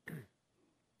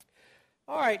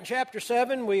All right, in chapter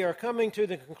 7, we are coming to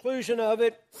the conclusion of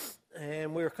it,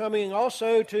 and we're coming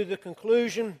also to the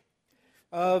conclusion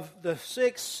of the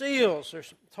 6 seals.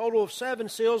 There's a total of 7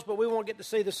 seals, but we won't get to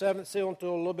see the 7th seal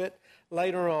until a little bit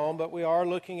later on, but we are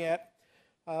looking at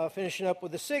finishing up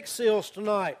with the 6 seals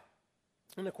tonight.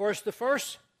 And, of course, the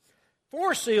first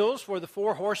 4 seals were the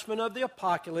 4 horsemen of the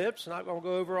apocalypse. I'm not going to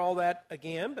go over all that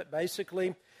again, but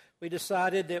basically we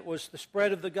decided it was the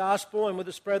spread of the gospel, and with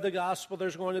the spread of the gospel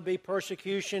there's going to be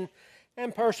persecution,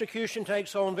 and persecution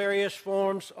takes on various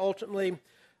forms, ultimately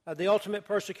the ultimate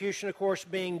persecution, of course,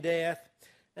 being death.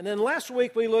 And then last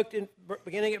week we looked,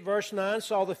 beginning at verse 9,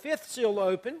 saw the 5th seal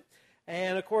open,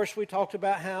 and of course we talked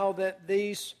about how that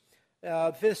the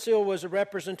 5th seal was a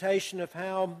representation of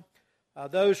how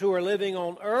those who are living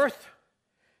on earth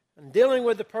and dealing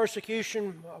with the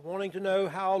persecution, wanting to know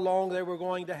how long they were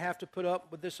going to have to put up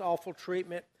with this awful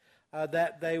treatment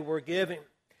that they were giving.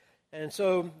 And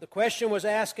so the question was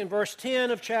asked in verse 10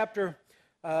 of chapter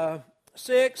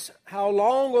 6, "How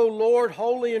long, O Lord,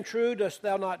 holy and true, dost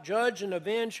thou not judge and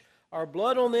avenge our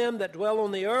blood on them that dwell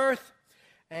on the earth?"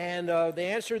 And the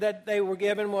answer that they were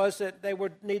given was that they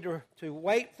would need to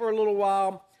wait for a little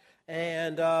while,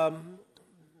 and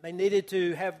they needed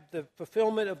to have the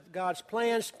fulfillment of God's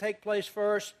plans take place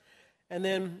first, and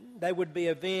then they would be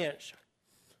avenged.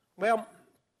 Well,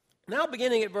 now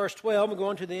beginning at verse 12 and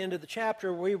going to the end of the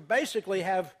chapter, we basically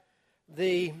have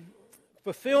the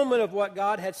fulfillment of what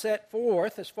God had set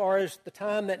forth as far as the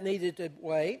time that needed to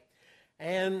wait,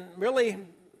 and really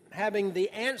having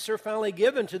the answer finally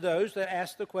given to those that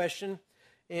asked the question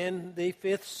in the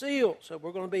 5th seal. So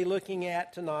we're going to be looking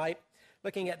at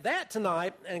that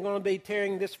tonight, and going to be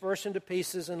tearing this verse into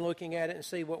pieces and looking at it and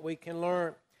see what we can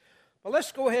learn. But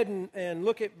let's go ahead and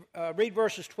look at read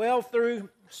verses 12 through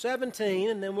 17,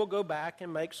 and then we'll go back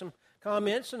and make some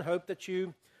comments and hope that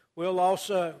you will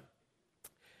also.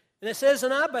 And it says,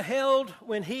 "And I beheld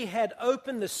when he had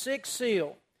opened the 6th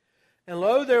seal, and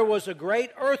lo, there was a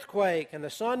great earthquake, and the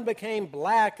sun became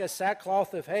black as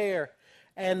sackcloth of hair,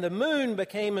 and the moon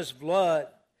became as blood.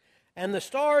 And the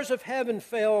stars of heaven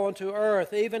fell unto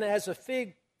earth, even as a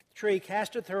fig tree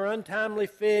casteth her untimely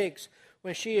figs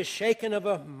when she is shaken of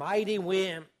a mighty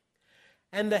wind.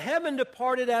 And the heaven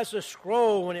departed as a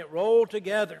scroll when it rolled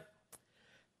together.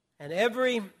 And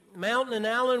every mountain and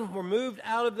island were moved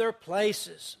out of their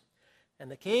places.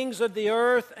 And the kings of the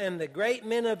earth, and the great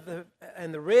men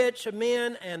and the rich of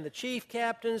men, and the chief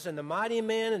captains, and the mighty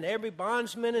men, and every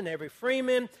bondsman, and every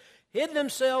freeman, hid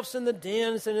themselves in the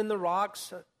dens and in the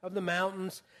rocks of the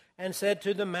mountains, and said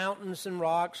to the mountains and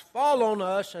rocks, Fall on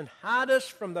us, and hide us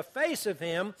from the face of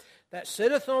him that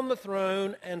sitteth on the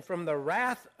throne, and from the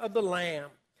wrath of the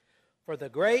Lamb. For the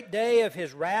great day of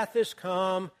his wrath is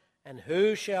come, and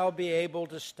who shall be able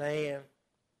to stand?"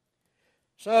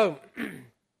 So,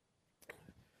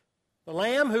 the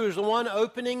Lamb, who is the one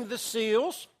opening the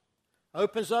seals,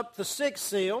 opens up the 6th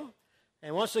seal.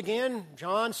 And once again,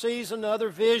 John sees another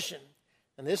vision.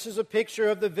 And this is a picture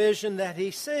of the vision that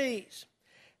he sees.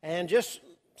 And just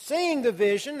seeing the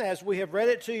vision, as we have read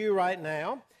it to you right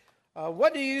now,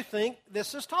 what do you think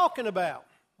this is talking about?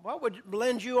 What would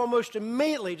blend you almost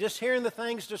immediately, just hearing the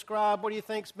things described? What do you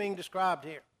think is being described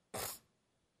here?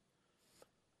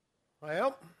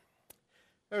 Well,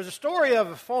 there's a story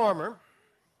of a farmer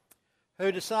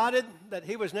who decided that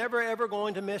he was never ever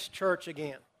going to miss church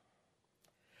again.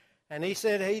 And he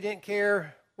said he didn't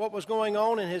care what was going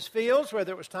on in his fields,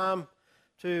 whether it was time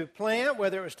to plant,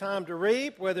 whether it was time to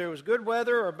reap, whether it was good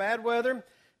weather or bad weather.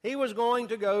 He was going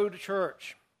to go to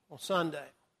church on Sunday.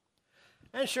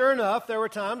 And sure enough, there were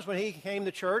times when he came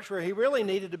to church where he really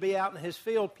needed to be out in his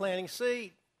field planting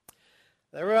seed.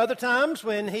 There were other times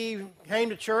when he came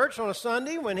to church on a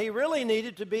Sunday when he really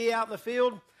needed to be out in the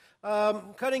field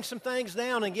cutting some things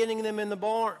down and getting them in the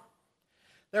barn.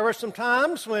 There were some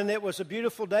times when it was a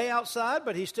beautiful day outside,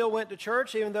 but he still went to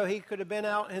church, even though he could have been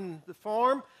out in the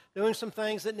farm doing some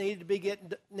things that needed to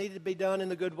be done in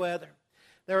the good weather.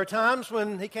 There were times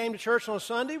when he came to church on a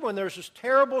Sunday when there was this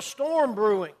terrible storm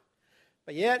brewing,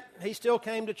 but yet he still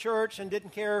came to church and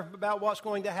didn't care about what's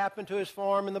going to happen to his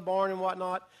farm and the barn and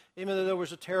whatnot, even though there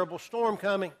was a terrible storm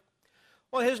coming.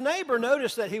 Well, his neighbor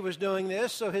noticed that he was doing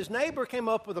this, so his neighbor came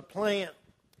up with a plan.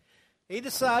 He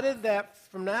decided that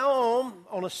from now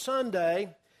on a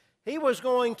Sunday, he was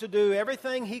going to do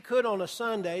everything he could on a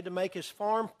Sunday to make his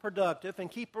farm productive and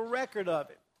keep a record of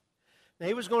it. And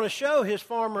he was going to show his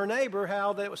farmer neighbor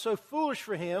how that it was so foolish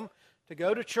for him to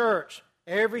go to church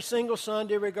every single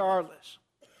Sunday regardless.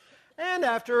 And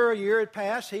after a year had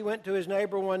passed, he went to his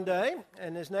neighbor one day,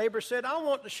 and his neighbor said, "I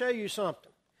want to show you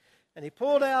something." And he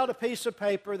pulled out a piece of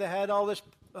paper that had all this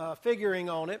figuring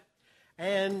on it.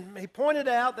 And he pointed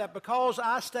out that because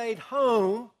I stayed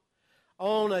home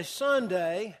on a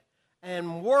Sunday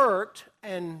and worked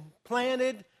and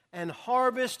planted and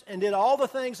harvested and did all the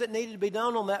things that needed to be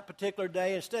done on that particular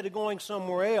day instead of going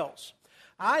somewhere else,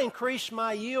 I increased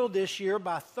my yield this year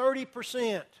by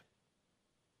 30%.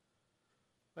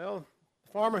 Well,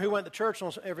 the farmer who went to church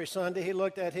on every Sunday, he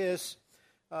looked at his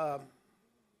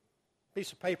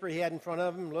piece of paper he had in front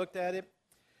of him, looked at it,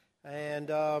 and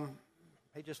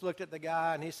he just looked at the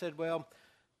guy and he said, well,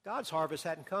 God's harvest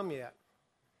hadn't come yet.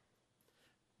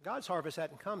 God's harvest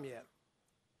hadn't come yet.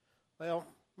 Well,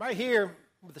 right here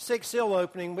with the sixth seal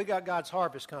opening, we got God's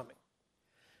harvest coming.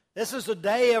 This is a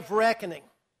day of reckoning.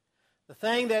 The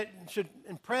thing that should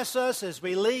impress us as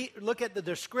we look at the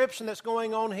description that's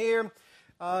going on here,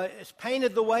 it's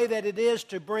painted the way that it is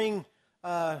to bring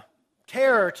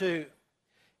terror to.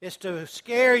 It's to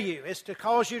scare you. It's to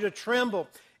cause you to tremble.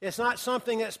 It's not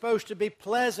something that's supposed to be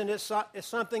pleasant. It's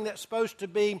something that's supposed to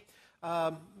be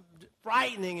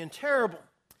frightening and terrible.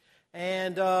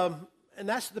 And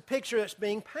that's the picture that's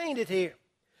being painted here.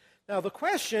 Now, the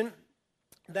question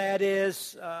that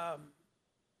is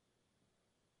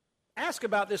asked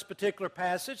about this particular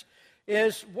passage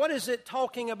is, what is it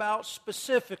talking about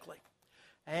specifically?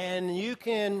 And you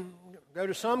can go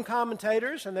to some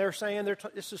commentators, and they're saying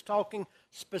this is talking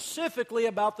specifically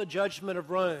about the judgment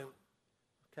of Rome.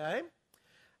 Okay?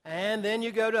 And then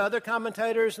you go to other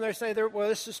commentators, and they say, well,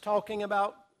 this is talking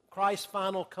about Christ's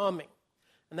final coming.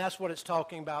 And that's what it's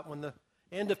talking about, when the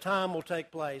end of time will take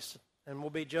place and will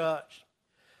be judged.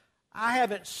 I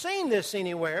haven't seen this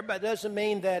anywhere, but it doesn't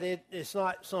mean that it's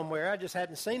not somewhere. I just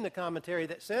hadn't seen the commentary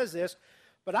that says this.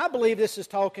 But I believe this is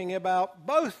talking about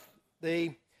both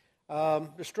the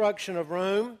destruction of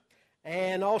Rome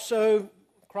and also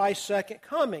Christ's second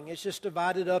coming. It's just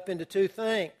divided up into two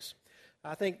things.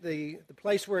 I think the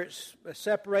place where it's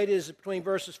separated is between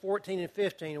verses 14 and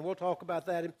 15, and we'll talk about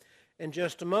that in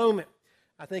just a moment.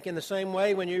 I think in the same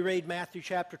way, when you read Matthew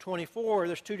chapter 24,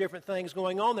 there's two different things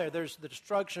going on there. There's the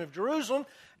destruction of Jerusalem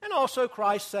and also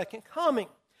Christ's second coming.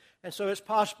 And so it's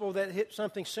possible that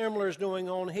something similar is going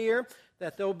on here,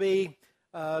 that there'll be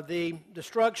the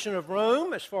destruction of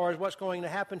Rome as far as what's going to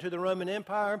happen to the Roman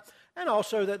Empire, and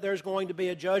also that there's going to be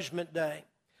a judgment day.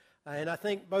 And I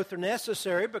think both are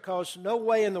necessary, because no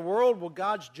way in the world will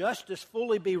God's justice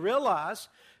fully be realized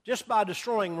just by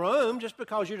destroying Rome. Just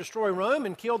because you destroy Rome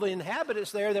and kill the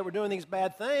inhabitants there that were doing these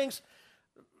bad things,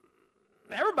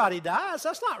 everybody dies.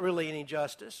 That's not really any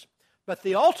justice. But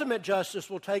the ultimate justice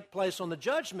will take place on the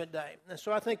judgment day. And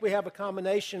so I think we have a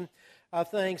combination of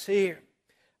things here.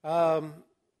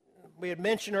 We had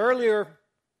mentioned earlier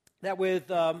that with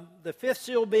the fifth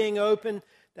seal being open,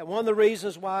 that one of the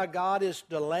reasons why God is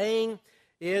delaying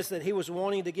is that he was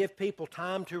wanting to give people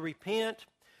time to repent.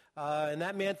 And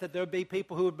that meant that there would be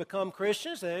people who would become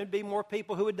Christians, and there would be more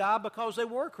people who would die because they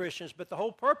were Christians. But the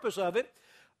whole purpose of it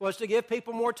was to give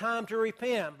people more time to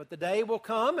repent. But the day will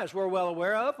come, as we're well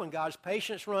aware of, when God's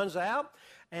patience runs out,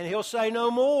 and he'll say no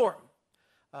more.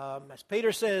 As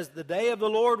Peter says, the day of the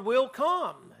Lord will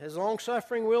come. His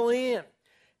long-suffering will end.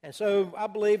 And so I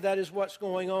believe that is what's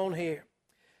going on here.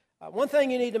 One thing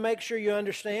you need to make sure you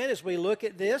understand as we look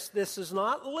at this is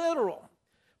not literal.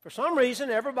 For some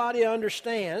reason, everybody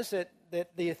understands that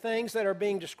the things that are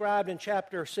being described in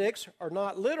chapter 6 are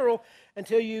not literal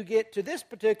until you get to this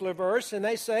particular verse, and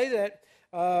they say that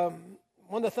one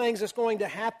of the things that's going to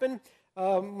happen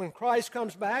when Christ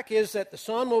comes back is that the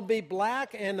sun will be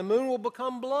black and the moon will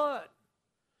become blood.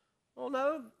 Well,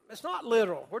 no, it's not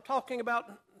literal. We're talking about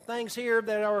things here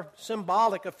that are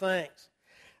symbolic of things.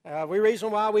 The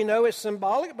reason why we know it's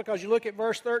symbolic, because you look at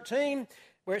verse 13,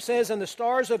 where it says, and the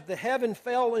stars of the heaven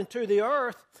fell into the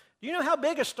earth. Do you know how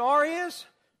big a star is?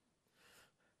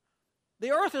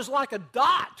 The earth is like a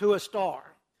dot to a star.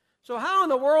 So how in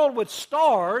the world would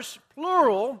stars,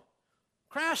 plural,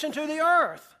 crash into the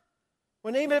earth?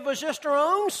 When even if it was just our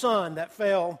own sun that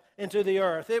fell into the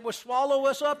earth, it would swallow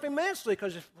us up immensely,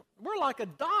 because we're like a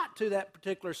dot to that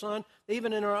particular sun,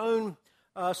 even in our own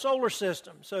solar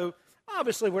system. So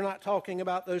obviously we're not talking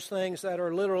about those things that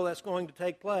are literal that's going to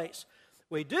take place.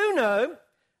 We do know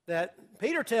that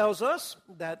Peter tells us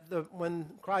that when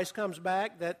Christ comes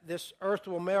back, that this earth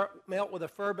will melt with a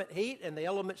fervent heat and the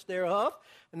elements thereof,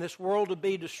 and this world will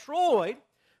be destroyed.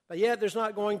 But yet there's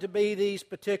not going to be these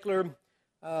particular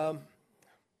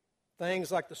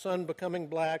things like the sun becoming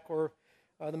black or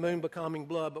the moon becoming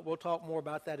blood. But we'll talk more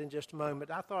about that in just a moment.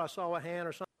 I thought I saw a hand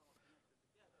or something.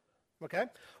 Okay.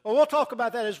 Well, we'll talk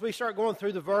about that as we start going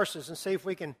through the verses and see if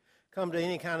we can come to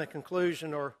any kind of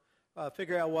conclusion or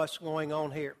figure out what's going on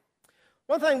here.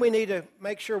 One thing we need to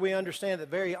make sure we understand at the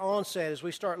very onset as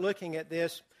we start looking at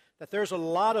this, that there's a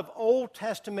lot of Old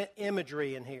Testament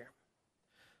imagery in here.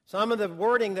 Some of the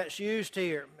wording that's used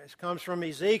here comes from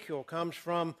Ezekiel, comes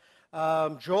from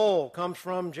Joel, comes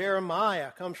from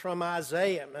Jeremiah, comes from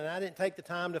Isaiah. And I didn't take the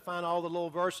time to find all the little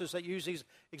verses that use these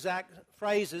exact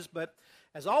phrases, but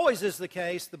as always is the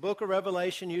case, the book of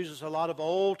Revelation uses a lot of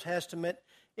Old Testament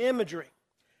imagery.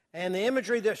 And the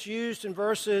imagery that's used in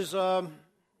verses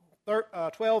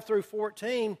 12 through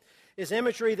 14 is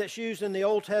imagery that's used in the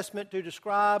Old Testament to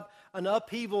describe an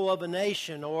upheaval of a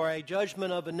nation or a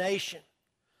judgment of a nation,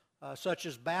 such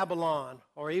as Babylon,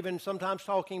 or even sometimes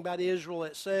talking about Israel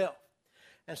itself.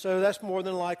 And so that's more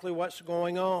than likely what's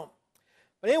going on.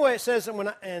 But anyway, it says,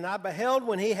 and I beheld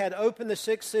when he had opened the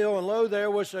sixth seal, and lo,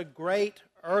 there was a great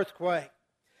earthquake.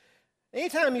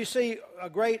 Anytime you see a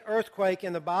great earthquake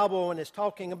in the Bible and it's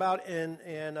talking about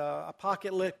in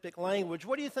apocalyptic language,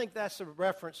 what do you think that's a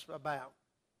reference about?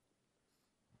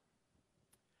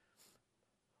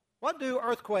 What do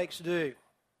earthquakes do?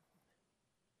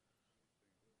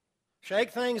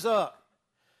 Shake things up.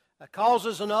 It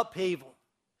causes an upheaval.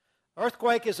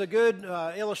 Earthquake is a good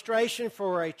illustration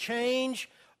for a change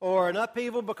or an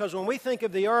upheaval, because when we think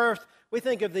of the earth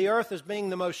as being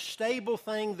the most stable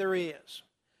thing there is.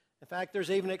 In fact, there's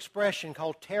even an expression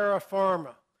called terra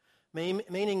firma,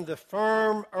 meaning the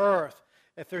firm earth.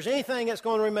 If there's anything that's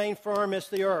going to remain firm, it's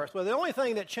the earth. Well, the only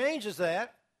thing that changes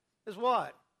that is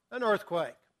what? An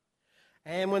earthquake.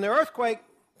 And when the earthquake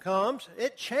comes,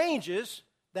 it changes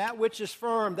that which is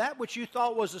firm, that which you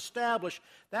thought was established,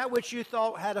 that which you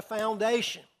thought had a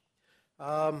foundation.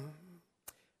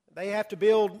 They have to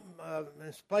build,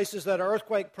 places that are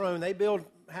earthquake prone, they build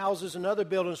houses and other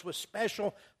buildings with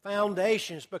special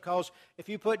foundations, because if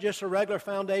you put just a regular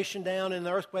foundation down and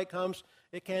the earthquake comes,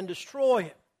 it can destroy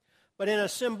it. But in a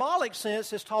symbolic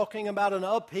sense, it's talking about an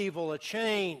upheaval, a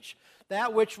change.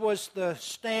 That which was the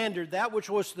standard, that which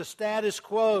was the status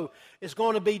quo is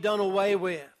going to be done away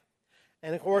with.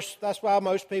 And of course, that's why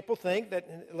most people think that,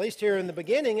 at least here in the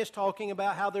beginning, it's talking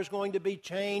about how there's going to be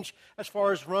change as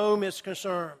far as Rome is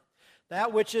concerned.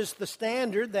 That which is the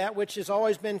standard, that which has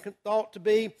always been thought to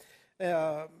be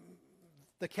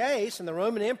the case, and the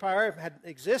Roman Empire had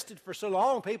existed for so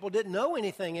long, people didn't know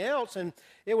anything else, and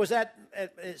it was at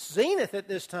its zenith at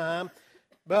this time.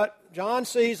 But John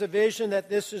sees a vision that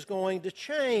this is going to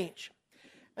change.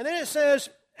 And then it says,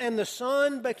 and the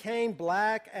sun became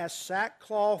black as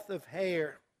sackcloth of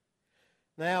hair.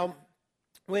 Now,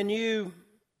 when you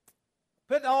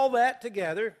put all that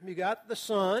together, you got the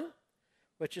sun,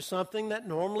 which is something that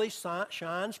normally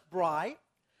shines bright,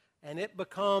 and it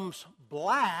becomes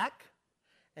black,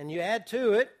 and you add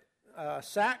to it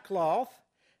sackcloth,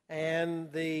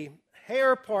 and the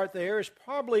hair part there is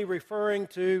probably referring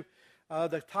to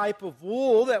the type of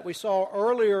wool that we saw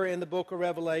earlier in the book of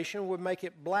Revelation. Would make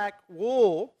it black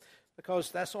wool,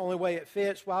 because that's the only way it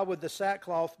fits. Why would the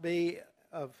sackcloth be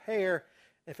of hair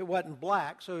if it wasn't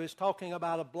black? So it's talking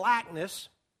about a blackness.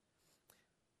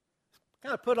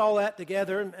 Kind of put all that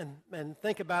together and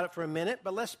think about it for a minute,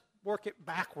 but let's work it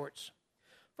backwards.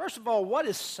 First of all, what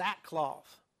is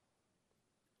sackcloth?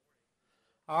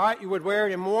 All right, you would wear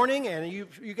it in mourning, and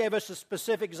you gave us a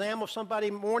specific example of somebody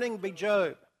mourning, be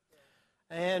Job.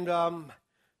 And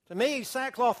to me,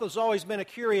 sackcloth has always been a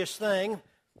curious thing.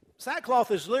 Sackcloth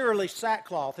is literally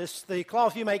sackcloth. It's the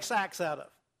cloth you make sacks out of.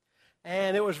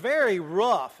 And it was very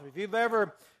rough. If you've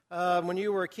ever, when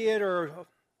you were a kid or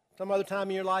some other time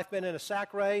in your life, been in a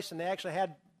sack race and they actually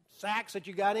had sacks that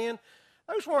you got in,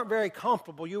 those weren't very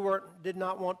comfortable. You did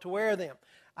not want to wear them.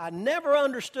 I never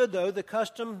understood, though, the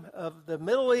custom of the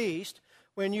Middle East.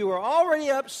 When you were already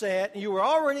upset and you were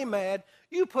already mad,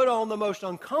 you put on the most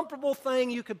uncomfortable thing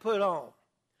you could put on.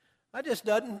 That just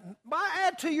doesn't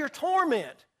add to your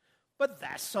torment. But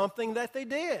that's something that they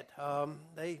did.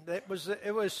 It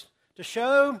was to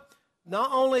show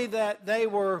not only that they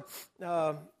were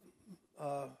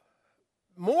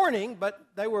mourning, but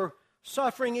they were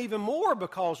suffering even more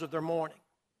because of their mourning.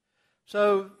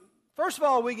 So, first of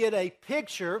all, we get a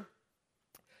picture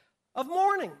of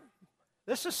mourning.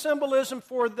 This is symbolism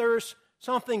for there's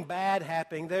something bad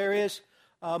happening. There is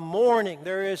mourning.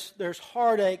 There's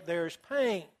heartache. There's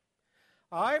pain.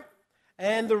 All right?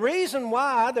 And the reason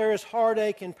why there is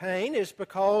heartache and pain is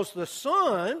because the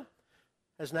sun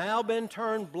has now been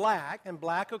turned black. And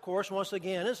black, of course, once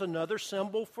again, is another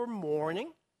symbol for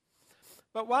mourning.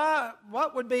 But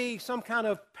what would be some kind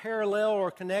of parallel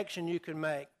or connection you could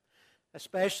make?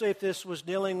 Especially if this was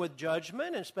dealing with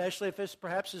judgment, and especially if this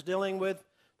perhaps is dealing with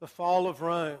the fall of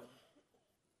Rome.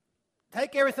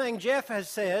 Take everything Jeff has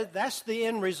said, that's the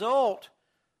end result.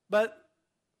 But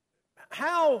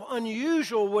how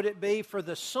unusual would it be for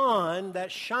the sun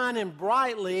that's shining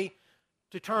brightly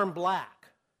to turn black?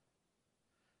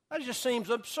 That just seems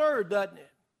absurd, doesn't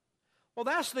it? Well,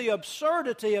 that's the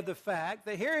absurdity of the fact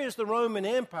that here is the Roman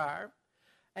Empire,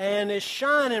 and it's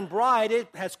shining bright. It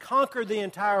has conquered the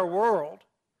entire world.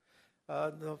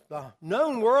 The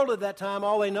known world at that time,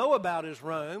 all they know about is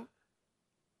Rome.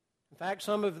 In fact,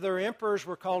 some of their emperors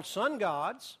were called sun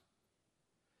gods.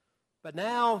 But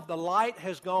now the light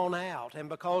has gone out, and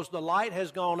because the light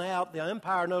has gone out, the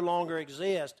empire no longer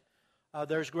exists.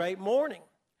 There's great mourning.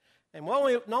 And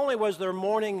not only was there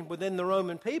mourning within the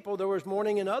Roman people, there was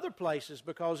mourning in other places,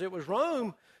 because it was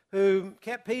Rome who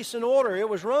kept peace and order. It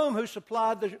was Rome who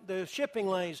supplied the shipping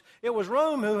lanes. It was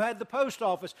Rome who had the post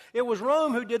office. It was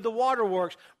Rome who did the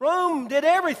waterworks. Rome did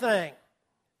everything.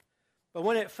 But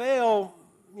when it fell,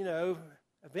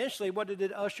 eventually what did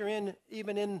it usher in,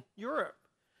 even in Europe?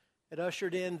 It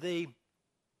ushered in the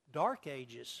Dark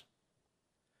Ages.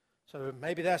 So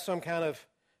maybe that's some kind of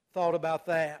thought about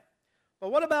that.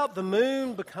 But what about the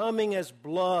moon becoming as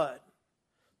blood?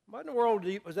 What in the world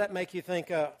does that make you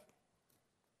think of?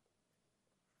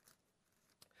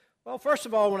 Well, first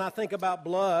of all, when I think about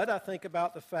blood, I think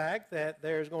about the fact that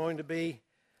there's going to be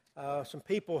some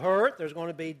people hurt. There's going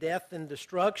to be death and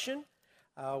destruction.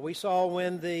 We saw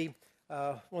when the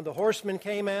horseman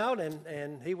came out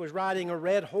and he was riding a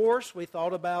red horse, we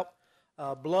thought about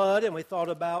blood and we thought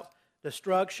about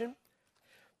destruction.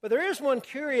 But there is one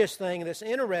curious thing that's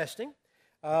interesting.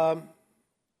 The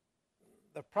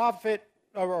prophet,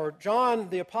 or John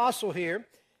the apostle here,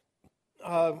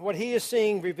 what he is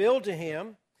seeing revealed to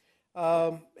him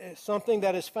is something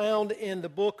that is found in the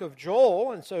book of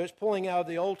Joel, and so it's pulling out of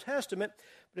the Old Testament.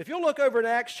 But if you'll look over at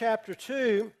Acts chapter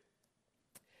 2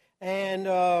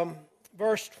 and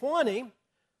verse 20,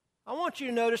 I want you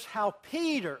to notice how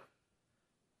Peter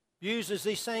uses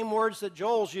these same words that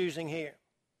Joel's using here.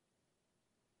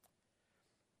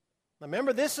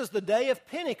 Remember, this is the day of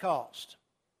Pentecost.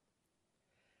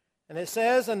 And it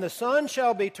says, "And the sun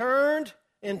shall be turned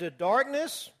into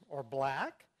darkness," or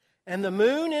black, "and the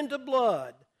moon into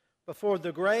blood, before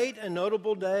the great and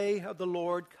notable day of the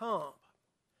Lord come."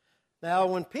 Now,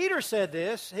 when Peter said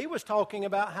this, he was talking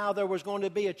about how there was going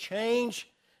to be a change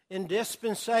in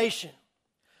dispensation,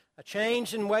 a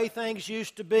change in the way things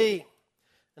used to be.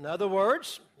 In other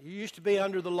words, you used to be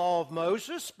under the law of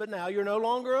Moses, but now you're no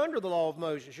longer under the law of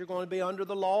Moses. You're going to be under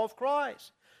the law of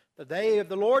Christ. The day of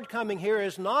the Lord coming here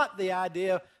is not the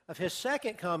idea of his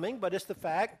second coming, but it's the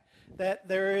fact that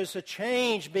there is a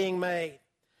change being made.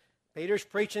 Peter's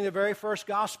preaching the very first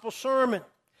gospel sermon,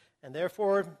 and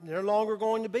therefore they're no longer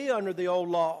going to be under the old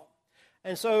law.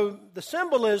 And so the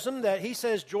symbolism that he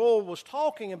says Joel was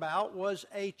talking about was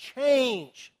a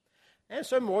change. And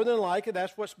so more than likely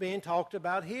that's what's being talked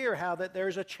about here, how that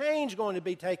there's a change going to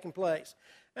be taking place.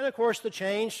 And of course the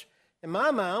change, in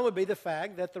my mind, would be the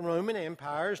fact that the Roman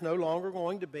Empire is no longer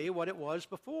going to be what it was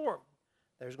before.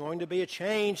 There's going to be a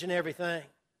change in everything.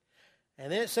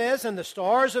 And then it says, "And the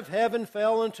stars of heaven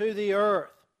fell into the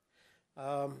earth."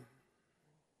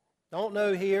 Don't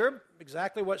know here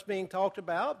exactly what's being talked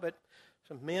about, but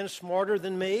some men smarter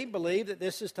than me believe that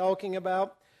this is talking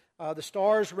about the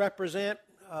stars represent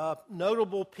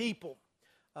notable people,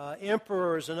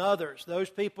 emperors and others, those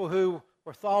people who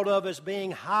were thought of as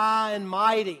being high and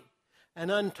mighty and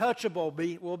untouchable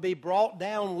will be brought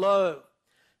down low.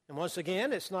 And once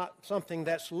again, it's not something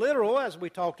that's literal, as we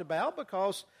talked about,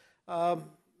 because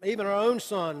even our own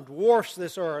sun dwarfs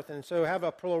this earth, and so have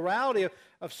a plurality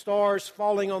of stars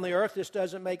falling on the earth. This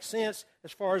doesn't make sense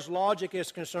as far as logic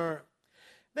is concerned.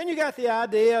 Then you got the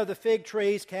idea of the fig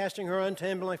trees casting her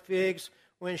untimely figs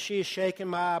when she is shaken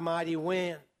by a mighty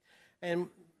wind. And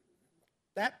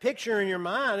that picture in your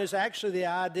mind is actually the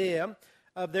idea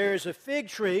of there is a fig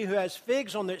tree who has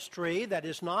figs on its tree that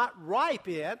is not ripe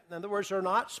yet. In other words, they're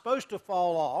not supposed to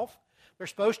fall off. They're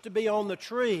supposed to be on the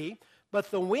tree.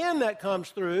 But the wind that comes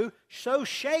through so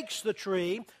shakes the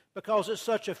tree because it's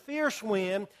such a fierce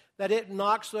wind that it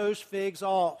knocks those figs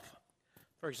off.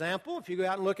 For example, if you go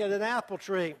out and look at an apple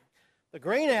tree, the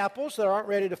green apples that aren't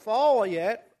ready to fall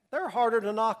yet, they're harder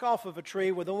to knock off of a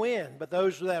tree with the wind. But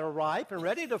those that are ripe and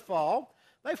ready to fall,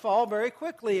 they fall very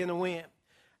quickly in the wind.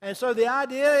 And so the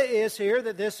idea is here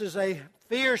that this is a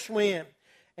fierce wind,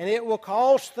 and it will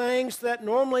cause things that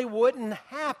normally wouldn't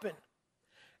happen.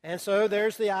 And so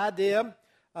there's the idea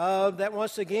of that,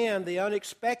 once again, the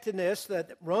unexpectedness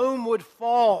that Rome would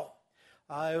fall.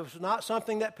 It was not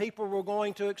something that people were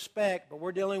going to expect, but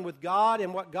we're dealing with God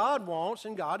and what God wants,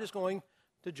 and God is going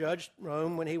to judge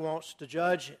Rome when he wants to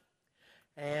judge it.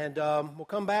 And we'll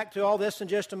come back to all this in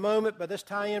just a moment, but let's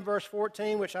tie in verse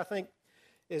 14, which I think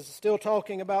is still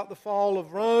talking about the fall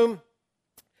of Rome.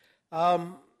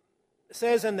 It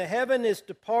says, and the heaven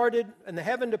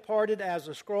departed as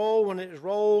a scroll when it is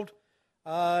rolled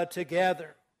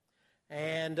together.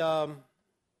 And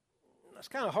it's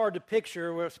kind of hard to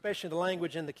picture, especially the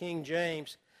language in the King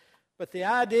James. But the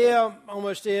idea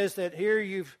almost is that here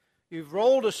you've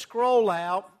rolled a scroll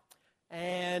out,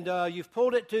 and you've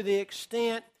pulled it to the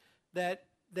extent that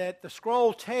the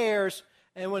scroll tears.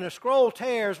 And when a scroll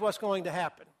tears, what's going to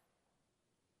happen?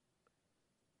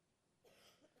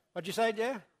 What'd you say,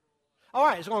 Jeff? All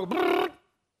right, it's going to go.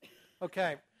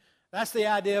 Okay, that's the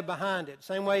idea behind it.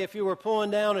 Same way if you were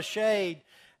pulling down a shade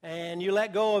and you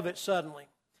let go of it suddenly.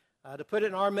 To put it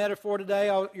in our metaphor today,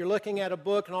 you're looking at a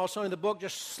book and all of a sudden the book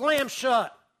just slams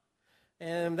shut.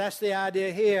 And that's the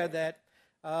idea here, that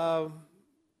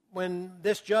when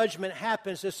this judgment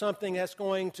happens, it's something that's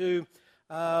going to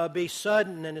be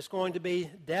sudden and it's going to be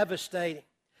devastating.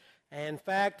 And in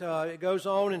fact, it goes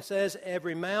on and says,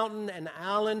 every mountain and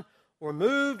island were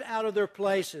moved out of their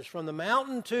places, from the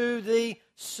mountain to the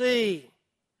sea.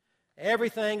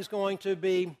 Everything's going to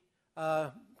be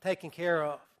taken care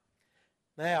of.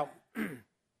 Now,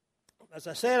 as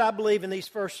I said, I believe in these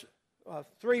first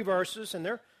 3 verses, and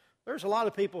there's a lot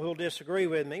of people who'll disagree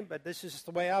with me, but this is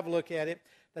the way I've looked at it,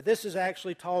 that this is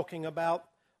actually talking about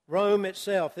Rome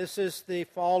itself. This is the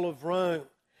fall of Rome.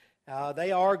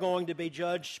 They are going to be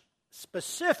judged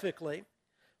specifically,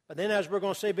 but then as we're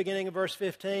going to see beginning of verse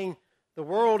 15, the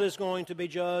world is going to be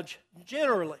judged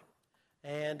generally.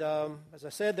 And as I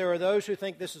said, there are those who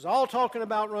think this is all talking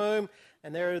about Rome,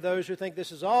 and there are those who think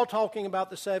this is all talking about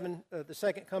the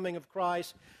second coming of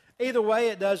Christ. Either way,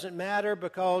 it doesn't matter,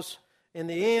 because in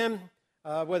the end,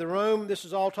 whether Rome, this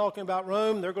is all talking about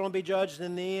Rome, they're going to be judged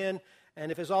in the end.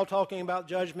 And if it's all talking about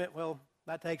judgment, well,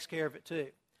 that takes care of it too.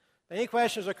 Any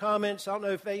questions or comments? I don't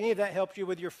know if any of that helped you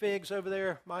with your figs over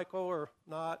there, Michael, or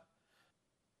not.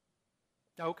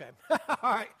 Okay. All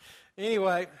right.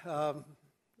 Anyway,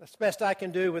 that's the best I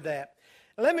can do with that.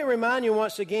 And let me remind you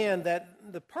once again that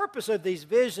the purpose of these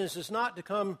visions is not to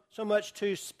come so much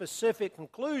to specific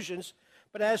conclusions,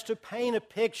 but as to paint a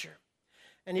picture.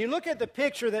 And you look at the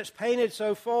picture that's painted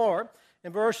so far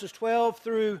in verses 12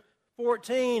 through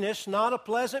 14, it's not a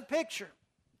pleasant picture.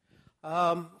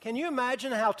 Can you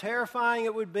imagine how terrifying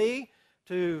it would be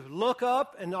to look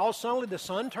up and all of a sudden the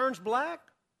sun turns black?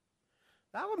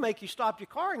 That would make you stop your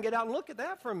car and get out and look at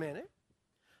that for a minute.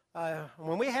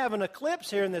 When we have an eclipse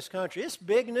here in this country, it's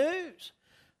big news.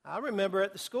 I remember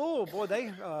at the school, boy,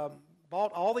 they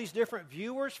bought all these different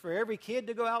viewers for every kid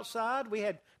to go outside. We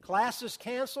had classes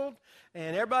canceled,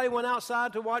 and everybody went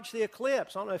outside to watch the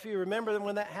eclipse. I don't know if you remember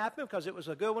when that happened, because it was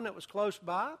a good one that was close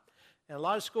by. And a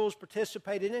lot of schools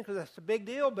participated in it because that's a big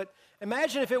deal. But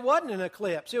imagine if it wasn't an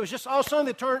eclipse. It was just all of a sudden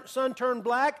the sun turned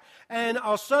black, and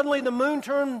suddenly the moon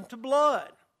turned to blood.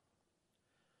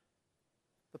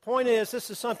 The point is, this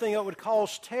is something that would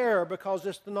cause terror because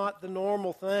it's not the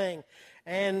normal thing.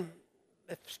 And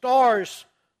if stars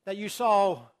that you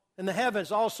saw in the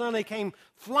heavens, all of a sudden they came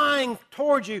flying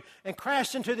towards you and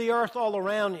crashed into the earth all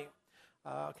around you.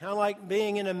 Kind of like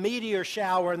being in a meteor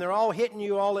shower and they're all hitting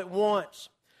you all at once.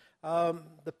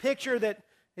 The picture that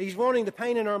he's wanting to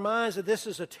paint in our minds, that this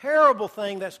is a terrible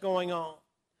thing that's going on.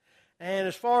 And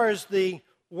as far as the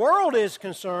world is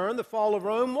concerned, the fall of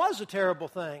Rome was a terrible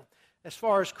thing. As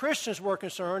far as Christians were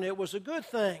concerned, it was a good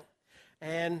thing.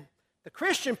 And the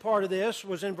Christian part of this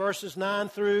was in verses 9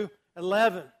 through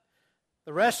 11.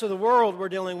 The rest of the world we're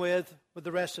dealing with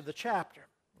the rest of the chapter.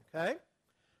 Okay?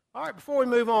 All right, before we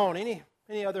move on,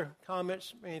 any other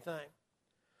comments, anything?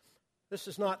 This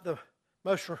is not the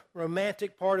most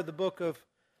romantic part of the book of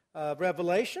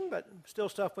Revelation, but still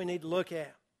stuff we need to look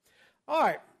at. All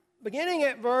right, beginning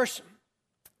at verse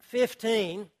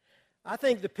 15, I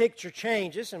think the picture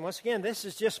changes, and once again, this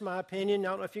is just my opinion. I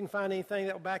don't know if you can find anything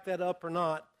that will back that up or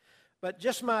not, but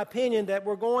just my opinion that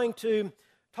we're going to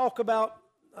talk about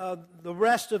the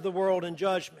rest of the world in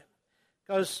judgment,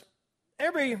 because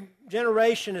every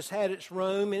generation has had its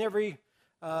Rome, and every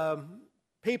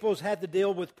people has had to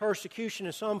deal with persecution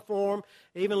in some form,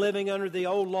 even living under the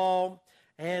old law,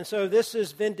 and so this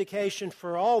is vindication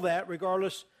for all that,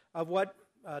 regardless of what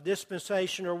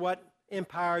dispensation or what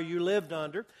empire you lived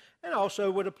under, and also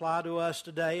would apply to us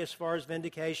today as far as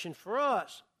vindication for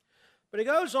us. But it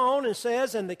goes on and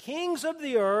says, and the kings of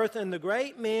the earth, and the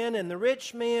great men, and the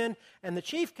rich men, and the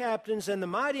chief captains, and the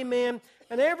mighty men,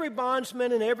 and every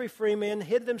bondsman and every freeman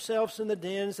hid themselves in the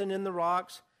dens and in the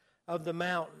rocks of the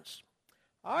mountains.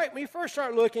 All right, when you first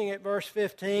start looking at verse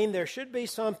 15, there should be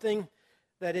something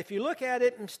that if you look at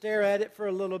it and stare at it for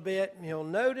a little bit, you'll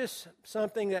notice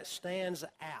something that stands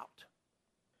out.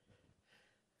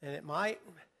 And it might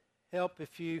help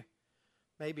if you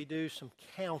maybe do some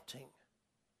counting.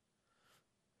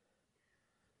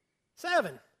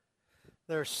 7.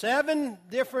 There are 7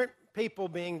 different people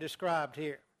being described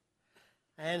here.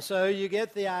 And so you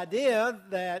get the idea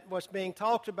that what's being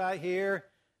talked about here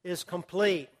is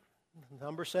complete.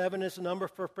 Number 7 is the number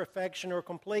for perfection or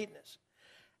completeness.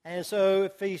 And so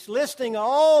if he's listing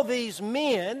all these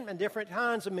men and different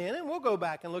kinds of men, and we'll go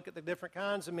back and look at the different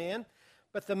kinds of men,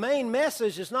 but the main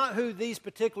message is not who these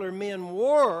particular men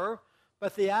were,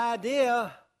 but the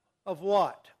idea of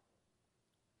what?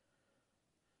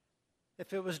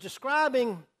 If it was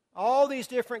describing all these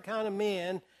different kind of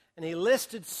men, and he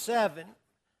listed 7,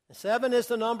 and 7 is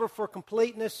the number for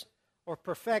completeness or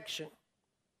perfection,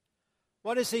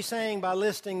 what is he saying by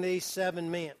listing these 7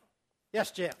 men?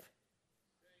 Yes, Jeff?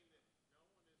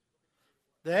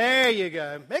 There you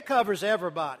go. It covers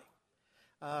everybody.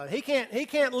 He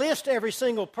can't list every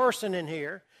single person in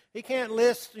here. He can't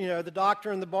list, the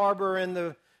doctor and the barber and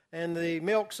the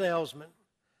milk salesman.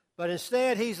 But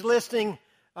instead, he's listing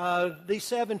these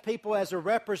 7 people as a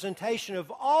representation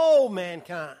of all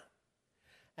mankind.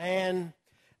 And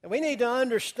we need to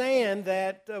understand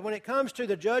that when it comes to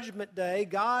the judgment day,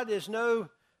 God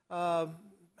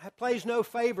plays no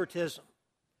favoritism.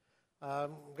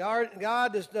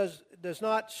 God does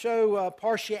not show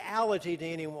partiality to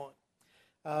anyone.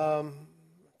 In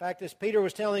fact, as Peter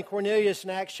was telling Cornelius in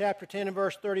Acts chapter 10 and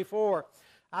verse 34,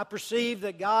 I perceive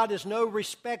that God is no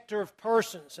respecter of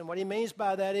persons. And what he means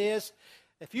by that is,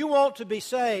 if you want to be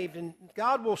saved, and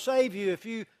God will save you if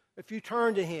you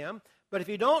turn to him, but if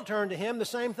you don't turn to him, the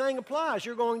same thing applies.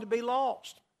 You're going to be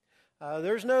lost.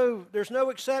 There's no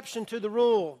exception to the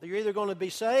rule. You're either going to be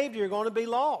saved or you're going to be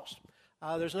lost.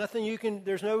 There's nothing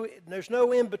there's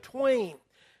no in between.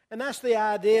 And that's the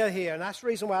idea here. And that's the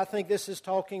reason why I think this is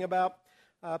talking about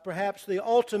perhaps the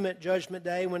ultimate judgment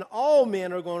day when all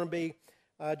men are going to be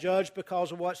judged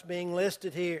because of what's being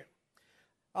listed here.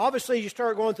 Obviously, you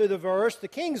start going through the verse, the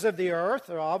kings of the earth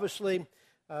are obviously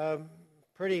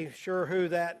pretty sure who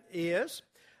that is.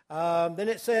 Then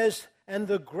it says, and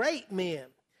the great men.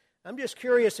 I'm just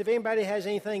curious if anybody has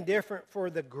anything different for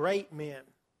the great men.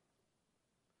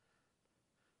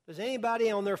 Does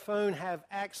anybody on their phone have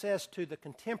access to the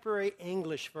contemporary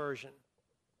English version?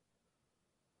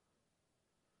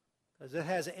 Because it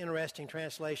has an interesting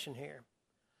translation here.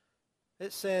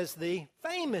 It says the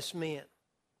famous men.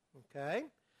 Okay?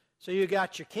 So you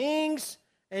got your kings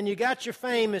and you got your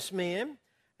famous men.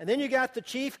 And then you got the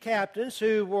chief captains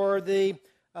who were the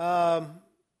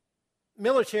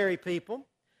military people.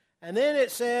 And then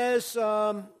it says,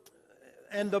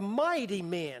 and the mighty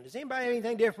men. Does anybody have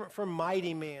anything different from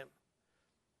mighty men?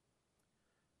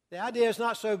 The idea is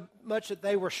not so much that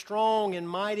they were strong and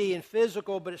mighty and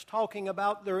physical, but it's talking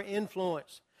about their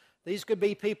influence. These could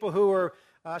be people who are,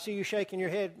 I see you shaking your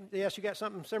head. Yes, you got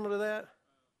something similar to that?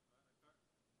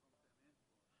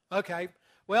 Okay,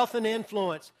 wealth and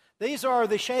influence. These are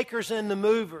the shakers and the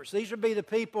movers. These would be the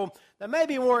people that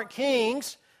maybe weren't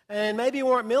kings and maybe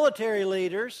weren't military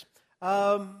leaders.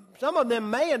 Some of them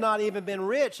may have not even been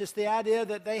rich. It's the idea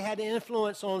that they had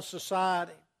influence on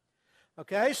society.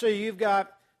 Okay, so you've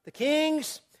got the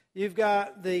kings, you've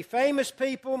got the famous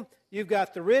people, you've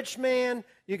got the rich man,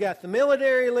 you've got the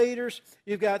military leaders,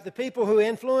 you've got the people who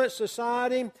influence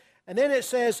society, and then it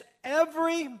says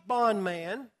every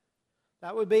bondman.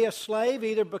 That would be a slave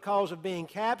either because of being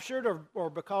captured or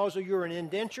because you're an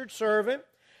indentured servant.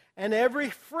 And every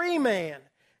free man.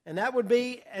 And that would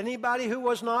be anybody who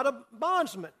was not a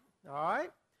bondsman. All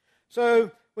right? So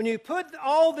when you put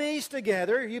all these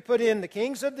together, you put in the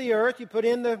kings of the earth, you put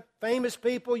in the famous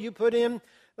people, you put in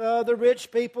the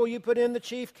rich people, you put in the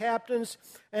chief captains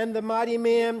and the mighty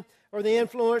men or the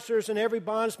influencers and every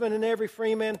bondsman and every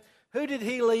freeman. Who did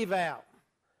he leave out?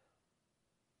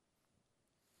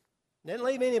 Didn't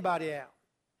leave anybody out.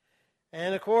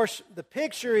 And of course, the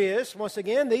picture is, once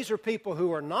again, these are people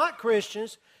who are not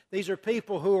Christians. These are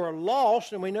people who are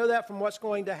lost, and we know that from what's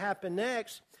going to happen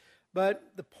next. But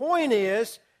the point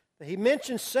is that he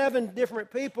mentions 7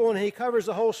 different people, and he covers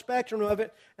the whole spectrum of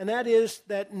it, and that is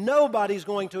that nobody's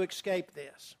going to escape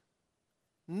this.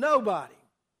 Nobody.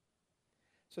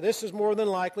 So this is more than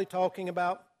likely talking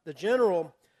about the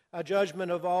general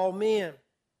judgment of all men.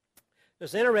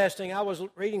 It's interesting, I was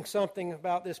reading something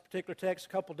about this particular text a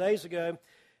couple days ago,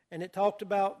 and it talked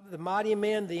about the mighty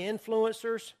men, the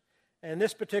influencers, and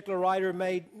this particular writer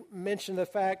made mention the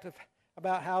fact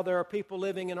about how there are people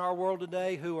living in our world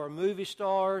today who are movie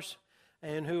stars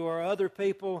and who are other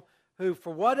people who,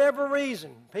 for whatever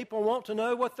reason, people want to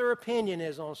know what their opinion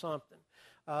is on something.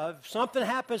 If something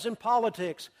happens in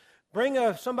politics, bring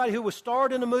somebody who was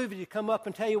starred in a movie to come up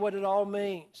and tell you what it all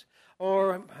means.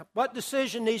 Or what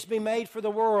decision needs to be made for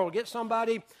the world. Get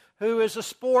somebody who is a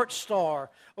sports star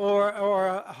or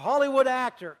a Hollywood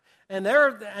actor, and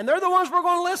they're the ones we're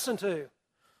going to listen to.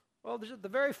 Well, the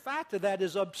very fact of that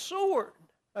is absurd.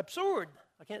 Absurd.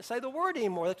 I can't say the word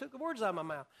anymore. They took the words out of my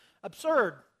mouth.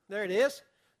 Absurd. There it is.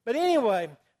 But anyway,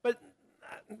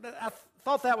 I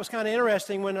thought that was kind of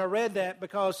interesting when I read that,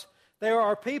 because there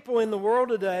are people in the world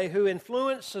today who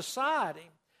influence society,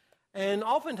 and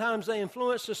oftentimes they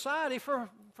influence society for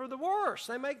the worse.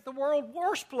 They make the world a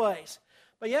worse place.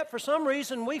 But yet, for some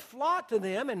reason, we flock to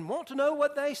them and want to know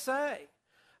what they say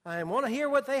and want to hear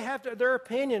what they have their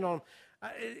opinion on.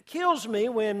 It kills me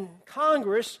when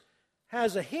Congress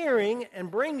has a hearing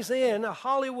and brings in a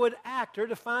Hollywood actor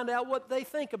to find out what they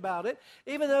think about it,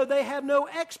 even though they have no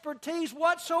expertise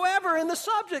whatsoever in the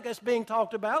subject that's being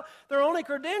talked about. Their only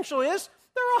credential is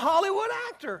they're a Hollywood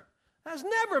actor. That has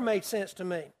never made sense to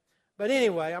me. But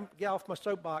anyway, I'm get off my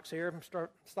soapbox here and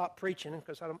stop preaching,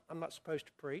 because I'm not supposed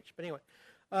to preach. But anyway,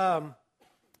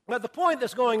 but the point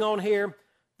that's going on here,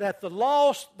 that the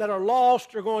lost that are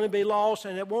lost are going to be lost,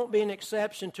 and it won't be an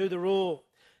exception to the rule.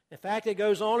 In fact, it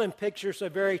goes on and pictures a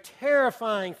very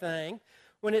terrifying thing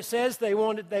when it says they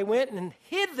went and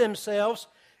hid themselves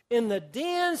in the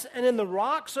dens and in the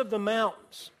rocks of the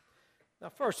mountains. Now,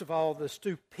 first of all, the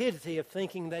stupidity of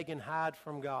thinking they can hide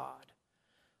from God.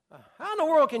 How in the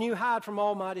world can you hide from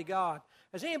Almighty God?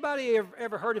 Has anybody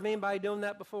ever heard of anybody doing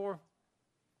that before?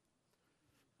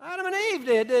 Adam and Eve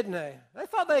did, didn't they? They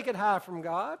thought they could hide from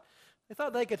God. They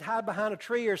thought they could hide behind a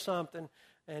tree or something.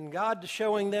 And God,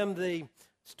 showing them the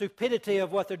stupidity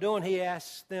of what they're doing, He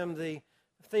asks them the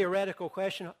theoretical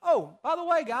question, "Oh, by the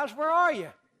way, guys, where are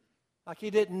you?" Like He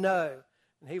didn't know.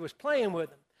 And He was playing with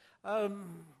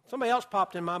them. Somebody else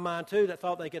popped in my mind, too, that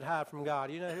thought they could hide from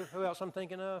God. You know who else I'm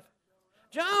thinking of?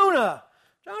 Jonah.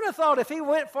 Jonah thought if he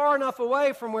went far enough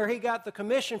away from where he got the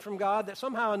commission from God that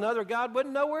somehow or another God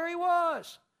wouldn't know where he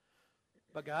was.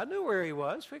 But God knew where he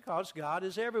was, because God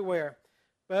is everywhere.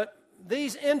 But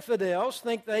these infidels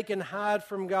think they can hide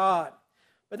from God.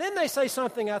 But then they say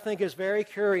something I think is very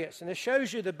curious, and it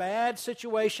shows you the bad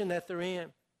situation that they're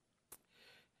in.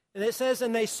 And it says,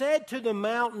 "And they said to the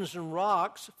mountains and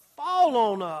rocks, 'Fall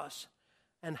on us,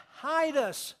 and hide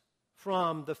us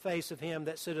from the face of Him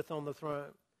that sitteth on the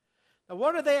throne.'" Now,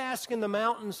 what are they asking the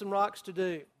mountains and rocks to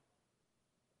do?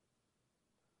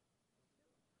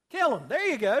 Kill them. There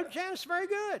you go. Janice, very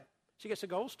good. She gets a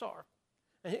gold star.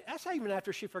 And that's even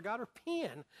after she forgot her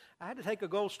pen. I had to take a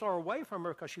gold star away from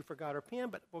her because she forgot her pen,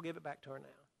 but we'll give it back to her now.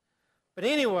 But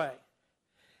anyway,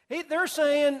 they're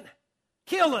saying,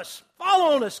 kill us,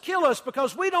 fall on us, kill us,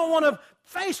 because we don't want to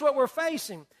face what we're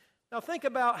facing. Now think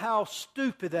about how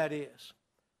stupid that is.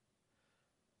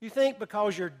 You think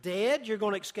because you're dead, you're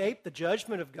going to escape the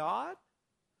judgment of God?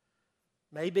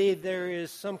 Maybe there is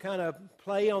some kind of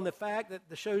play on the fact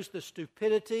that shows the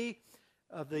stupidity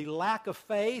of the lack of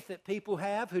faith that people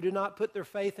have who do not put their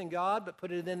faith in God but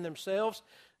put it in themselves.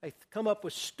 They come up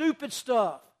with stupid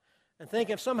stuff and think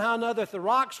if somehow or another if the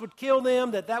rocks would kill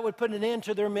them, that would put an end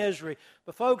to their misery.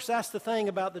 But folks, that's the thing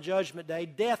about the judgment day.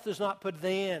 Death does not put the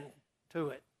end to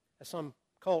it, as some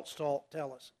cults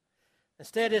tell us.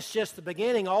 Instead, it's just the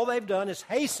beginning. All they've done is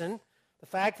hasten the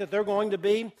fact that they're going to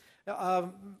be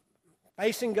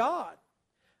facing God.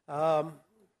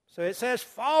 So it says,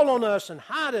 "Fall on us and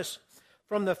hide us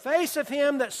from the face of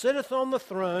Him that sitteth on the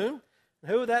throne." And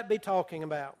who would that be talking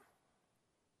about?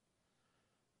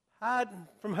 Hide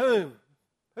from whom?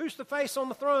 Who's the face on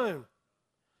the throne?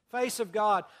 Face of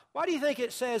God. Why do you think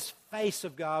it says face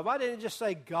of God? Why didn't it just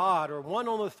say God or one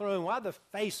on the throne? Why the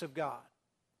face of God?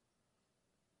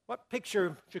 What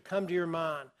picture should come to your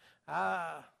mind?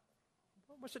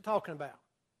 What's it talking about?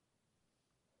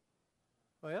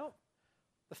 Well,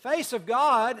 the face of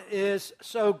God is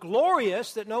so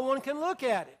glorious that no one can look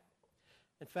at it.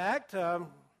 In fact, the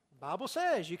Bible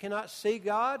says you cannot see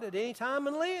God at any time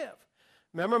and live.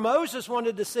 Remember, Moses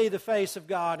wanted to see the face of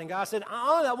God, and God said,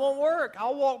 that won't work.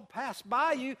 I'll walk past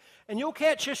by you, and you'll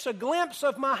catch just a glimpse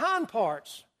of my hind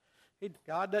parts.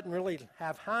 God doesn't really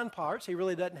have hind parts. He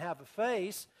really doesn't have a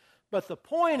face. But the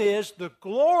point is, the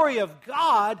glory of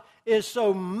God is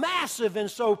so massive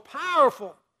and so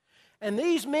powerful. And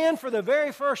these men, for the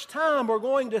very first time, are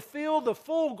going to feel the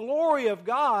full glory of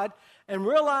God and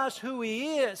realize who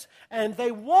He is. And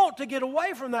they want to get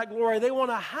away from that glory. They want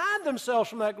to hide themselves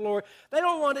from that glory. They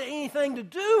don't want anything to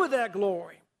do with that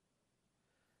glory.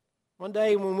 One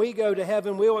day when we go to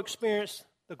heaven, we'll experience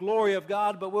the glory of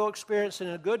God, but we'll experience it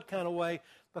in a good kind of way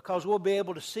because we'll be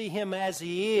able to see Him as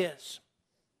He is.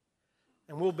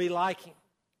 And we'll be like Him.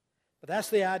 But that's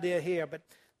the idea here. But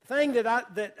the thing that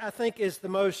I think is the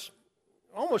most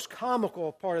almost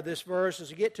comical part of this verse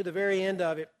is you get to the very end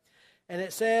of it, and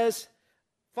it says,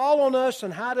 "Fall on us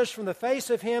and hide us from the face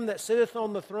of him that sitteth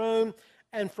on the throne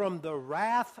and from the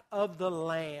wrath of the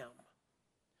Lamb."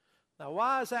 Now,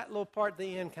 why is that little part at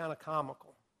the end kind of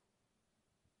comical?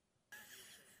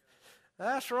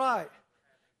 That's right.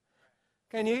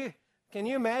 Can you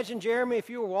imagine, Jeremy, if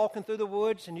you were walking through the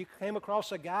woods and you came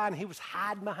across a guy and he was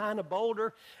hiding behind a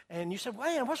boulder and you said,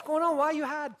 "Man, what's going on? Why are you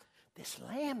hiding?" "This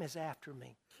lamb is after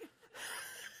me."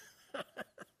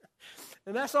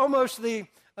 And that's almost the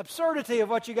absurdity of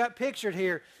what you got pictured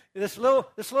here. This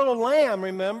little lamb,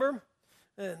 remember?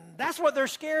 And that's what they're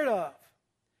scared of.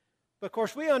 But of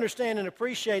course, we understand and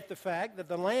appreciate the fact that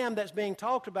the lamb that's being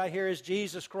talked about here is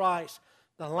Jesus Christ.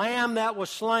 The lamb that was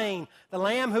slain. The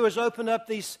lamb who has opened up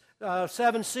these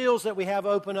 7 seals that we have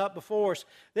open up before us.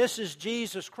 This is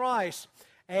Jesus Christ.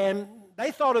 And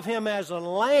they thought of him as a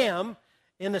lamb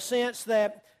in the sense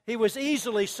that he was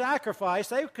easily sacrificed.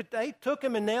 They took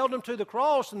him and nailed him to the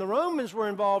cross, and the Romans were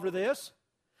involved with this.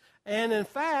 And in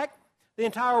fact, the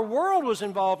entire world was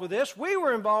involved with this. We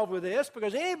were involved with this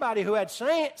because anybody who had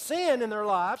sin in their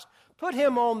lives put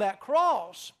him on that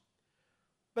cross.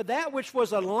 But that which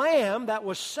was a lamb that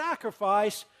was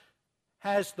sacrificed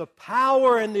has the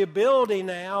power and the ability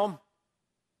now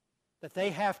that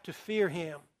they have to fear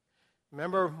him.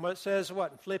 Remember what it says,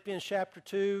 in Philippians chapter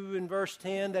 2 and verse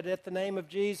 10, that at the name of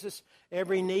Jesus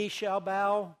every knee shall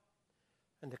bow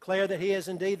and declare that he is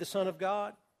indeed the Son of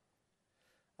God.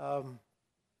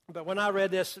 But when I read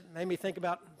this, it made me think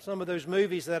about some of those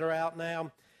movies that are out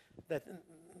now,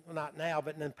 not now,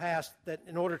 but in the past, that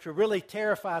in order to really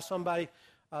terrify somebody,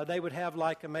 they would have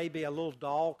maybe a little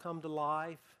doll come to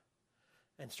life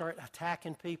and start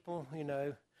attacking people,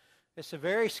 It's a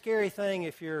very scary thing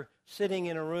if you're sitting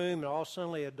in a room and all of a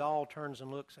sudden a doll turns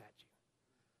and looks at you.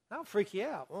 That'll freak you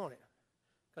out, won't it?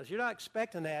 Because you're not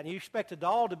expecting that, and you expect a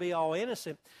doll to be all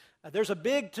innocent. There's a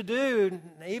big to-do,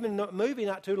 even a movie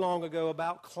not too long ago,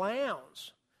 about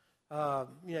clowns. Some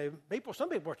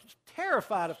people are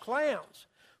terrified of clowns.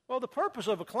 Well, the purpose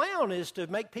of a clown is to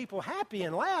make people happy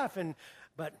and laugh,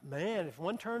 but man, if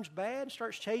one turns bad and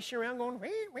starts chasing around going,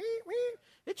 wee, wee, wee,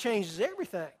 it changes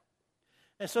everything.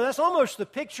 And so that's almost the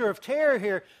picture of terror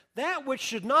here. That which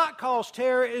should not cause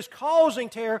terror is causing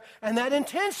terror, and that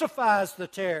intensifies the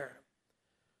terror.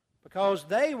 Because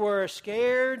they were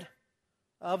scared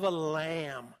of a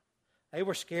lamb. They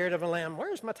were scared of a lamb.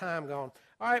 Where's my time gone?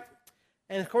 All right.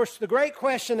 And of course, the great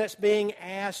question that's being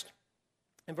asked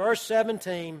in verse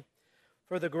 17,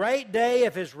 "For the great day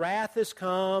of his wrath is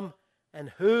come, and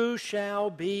who shall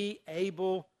be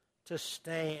able to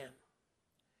stand?"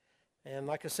 And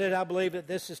like I said, I believe that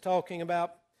this is talking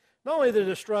about not only the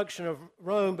destruction of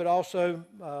Rome, but also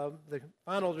the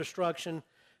final destruction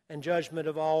and judgment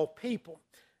of all people.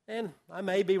 And I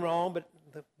may be wrong, but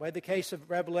the way the case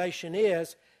of Revelation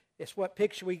is, it's what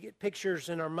we get pictures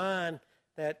in our mind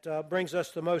that brings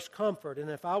us the most comfort.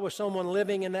 And if I was someone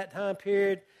living in that time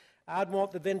period, I'd want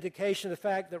the vindication of the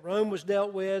fact that Rome was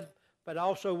dealt with, but I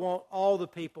also want all the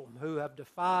people who have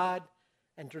defied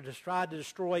and tried to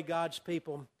destroy God's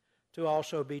people to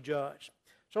also be judged.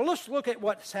 So let's look at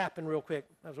what's happened real quick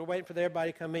as we're waiting for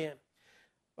everybody to come in.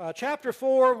 Chapter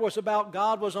 4 was about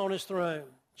God was on his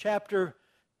throne. Chapter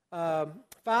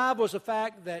 5 was the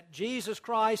fact that Jesus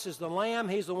Christ is the Lamb.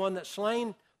 He's the one that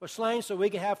was slain so we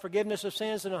can have forgiveness of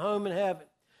sins and a home in heaven.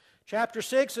 Chapter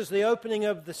 6 is the opening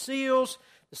of the seals.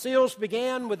 The seals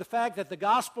began with the fact that the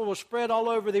gospel was spread all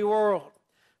over the world.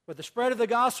 With the spread of the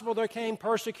gospel, there came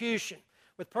persecution.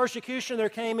 With persecution, there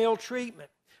came ill treatment.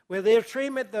 With ill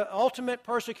treatment, the ultimate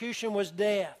persecution was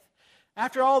death.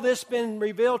 After all this has been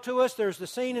revealed to us, there's the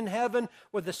scene in heaven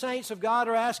where the saints of God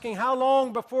are asking, how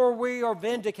long before we are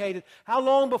vindicated? How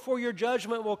long before your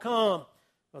judgment will come?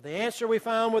 Well, the answer we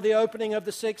found with the opening of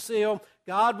the 6th seal,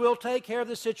 God will take care of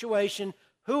the situation.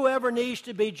 Whoever needs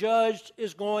to be judged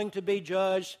is going to be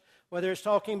judged, whether it's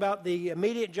talking about the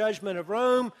immediate judgment of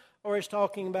Rome or it's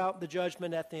talking about the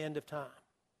judgment at the end of time.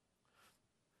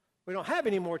 We don't have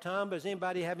any more time, but does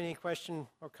anybody have any question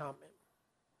or comment?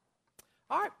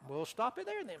 All right, we'll stop it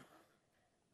there then.